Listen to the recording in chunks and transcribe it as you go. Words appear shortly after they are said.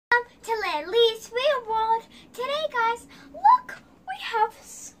Lily's Real World. Today, guys, look, we have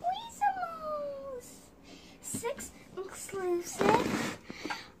Squeezamals. 6 exclusive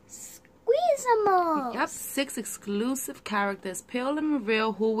Squeezamals. Yep, 6 exclusive characters. Pale and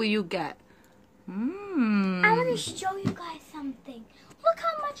reveal, who will you get? I'm going to show you guys something. Look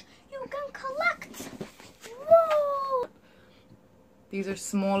how much you can collect. Whoa! These are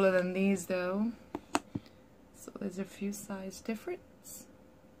smaller than these, though. So there's a few size difference.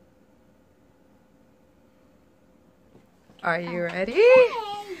 Are you ready?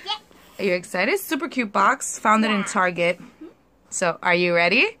 Yeah. Are you excited? Super cute box. Found it in Target. So, are you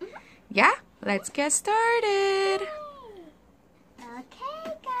ready? Yeah? Let's get started.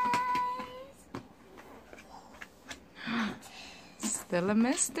 Okay, guys. Still a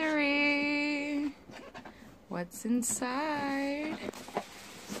mystery. What's inside?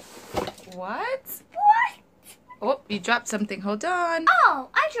 What? Oh, you dropped something. Hold on. Oh,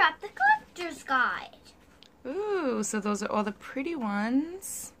 I dropped the collector's guide. Ooh, so those are all the pretty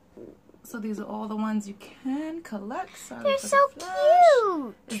ones. So these are all the ones you can collect. Sorry They're for so the flash.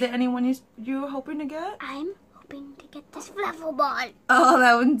 cute. Is there anyone you're hoping to get? I'm hoping to get this level one. Oh,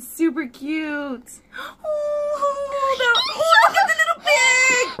 that one's super cute. Oh, look at the little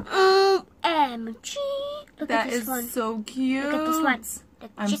pig. OMG. Look That at this is one. so cute. Look at this one.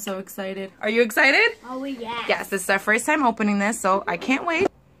 I'm so excited. Are you excited? Oh, yeah. Yes, this is our first time opening this, so I can't wait.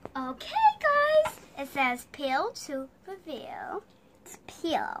 Okay, guys. It says peel to reveal. Let's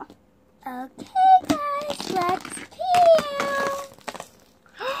peel. Okay, guys. Let's peel.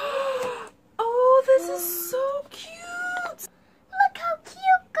 Oh, this is so cute. Look how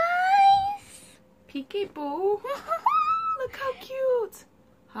cute, guys. Peekaboo. Look how cute.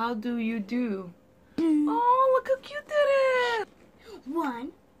 How do you do? Oh, look how cute that is.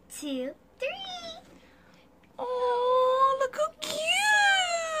 1, 2, 3. Oh, look how cute.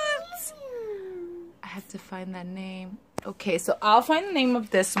 I have to find that name. Okay, so I'll find the name of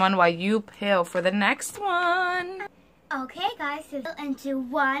this one while you peel for the next one. Okay, guys. So into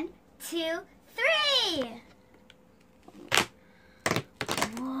 1, 2, 3.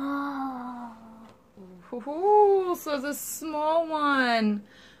 Whoa. Ooh, so it's a small one.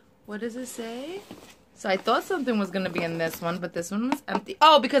 What does it say? So I thought something was going to be in this one, but this one was empty.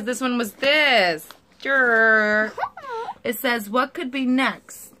 Oh, because this one was this. Sure. It says, what could be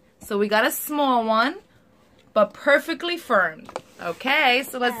next? So we got a small one, but perfectly firmed. Okay,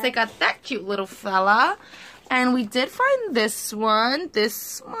 so let's take out that cute little fella. And we did find this one.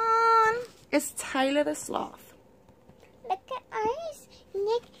 This one is Tyler the Sloth. Look at ours.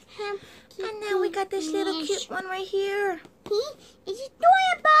 Nick, And now we got this little cute one right here. He is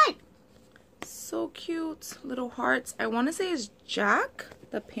adorable. So cute. Little hearts. I want to say it's Jack,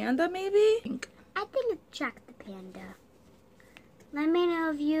 the panda, maybe? I think it's Jack the Panda. Let me know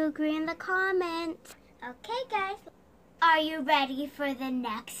if you agree in the comments. Okay, guys. Are you ready for the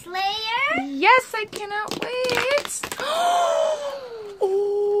next layer? Yes, I cannot wait.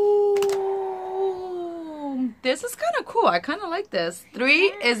 Oh, this is kind of cool. I kind of like this.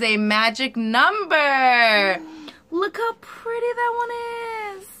 3 is a magic number. Look how pretty that one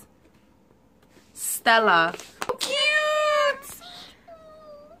is. Stella. Cute.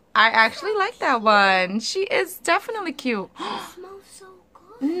 I actually like that one. She is definitely cute. It smells so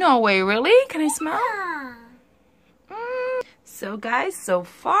good. No way, really? Can I smell? Yeah. So guys, so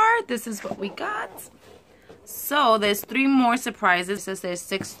far this is what we got. So there's 3 more surprises. Since there's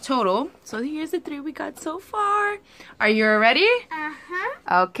 6 total. So here's the 3 we got so far. Are you ready?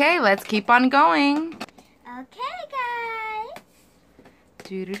 Uh-huh. Okay, let's keep on going. Okay, guys.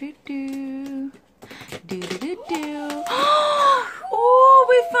 Do-do-do-do. Do-do-do-do. Oh,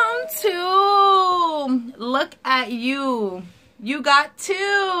 we found 2. Look at you. You got 2.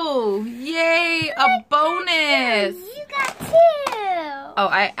 Yay, a bonus. You got 2. Oh,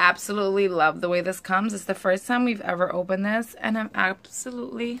 I absolutely love the way this comes. It's the first time we've ever opened this, and I'm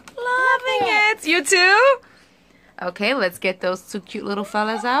absolutely loving it. You too? Okay, let's get those 2 cute little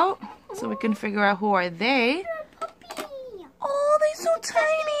fellas out so we can figure out who are they. Oh, they're so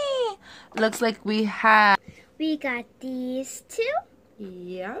tiny. Looks like we have... We got these 2.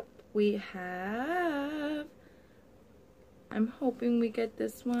 Yep, we have... I'm hoping we get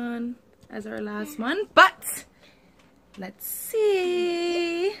this one as our last one, but let's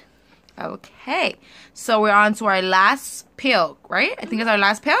see. Okay, so we're on to our last peel, right? I think it's our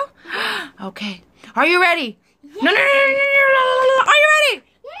last peel. Okay, are you ready? Yes. No. Are you ready?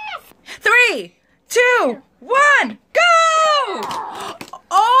 Yes. 3, 2, 1, go!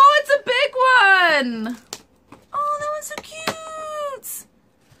 Oh, it's a big one. Oh, that one's so cute.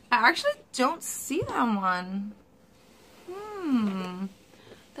 I actually don't see that one.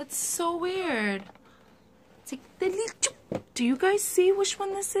 That's so weird. It's like the little... Do you guys see which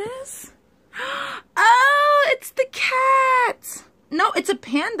one this is? Oh, it's the cat. No, it's a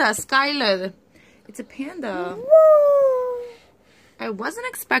panda, Skylar. It's a panda. Whoa! I wasn't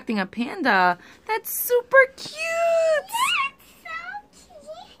expecting a panda. That's super cute. That's so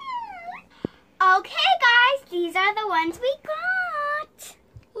cute. Okay, guys, these are the ones we got.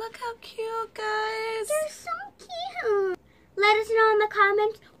 Look how cute, guys. They're so cute. Let us know in the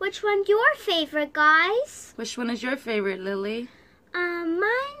comments which one's your favorite, guys. Which one is your favorite, Lily?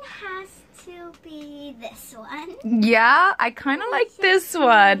 Mine has to be this one. Yeah, I kind of like this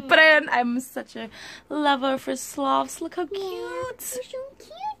one, but I'm such a lover for sloths. Look how cute. Yeah, they're so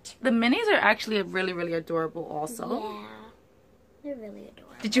cute. The minis are actually really, really adorable also. Yeah, they're really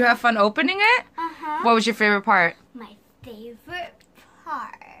adorable. Did you have fun opening it? Uh-huh. What was your favorite part? My favorite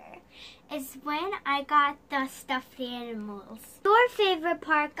part is when I got the stuffed animals. Your favorite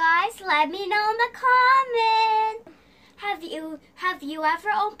part, guys? Let me know in the comments. Have you ever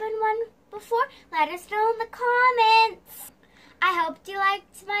opened one before? Let us know in the comments. I hope you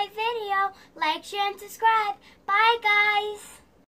liked my video. Like, share, and subscribe. Bye, guys.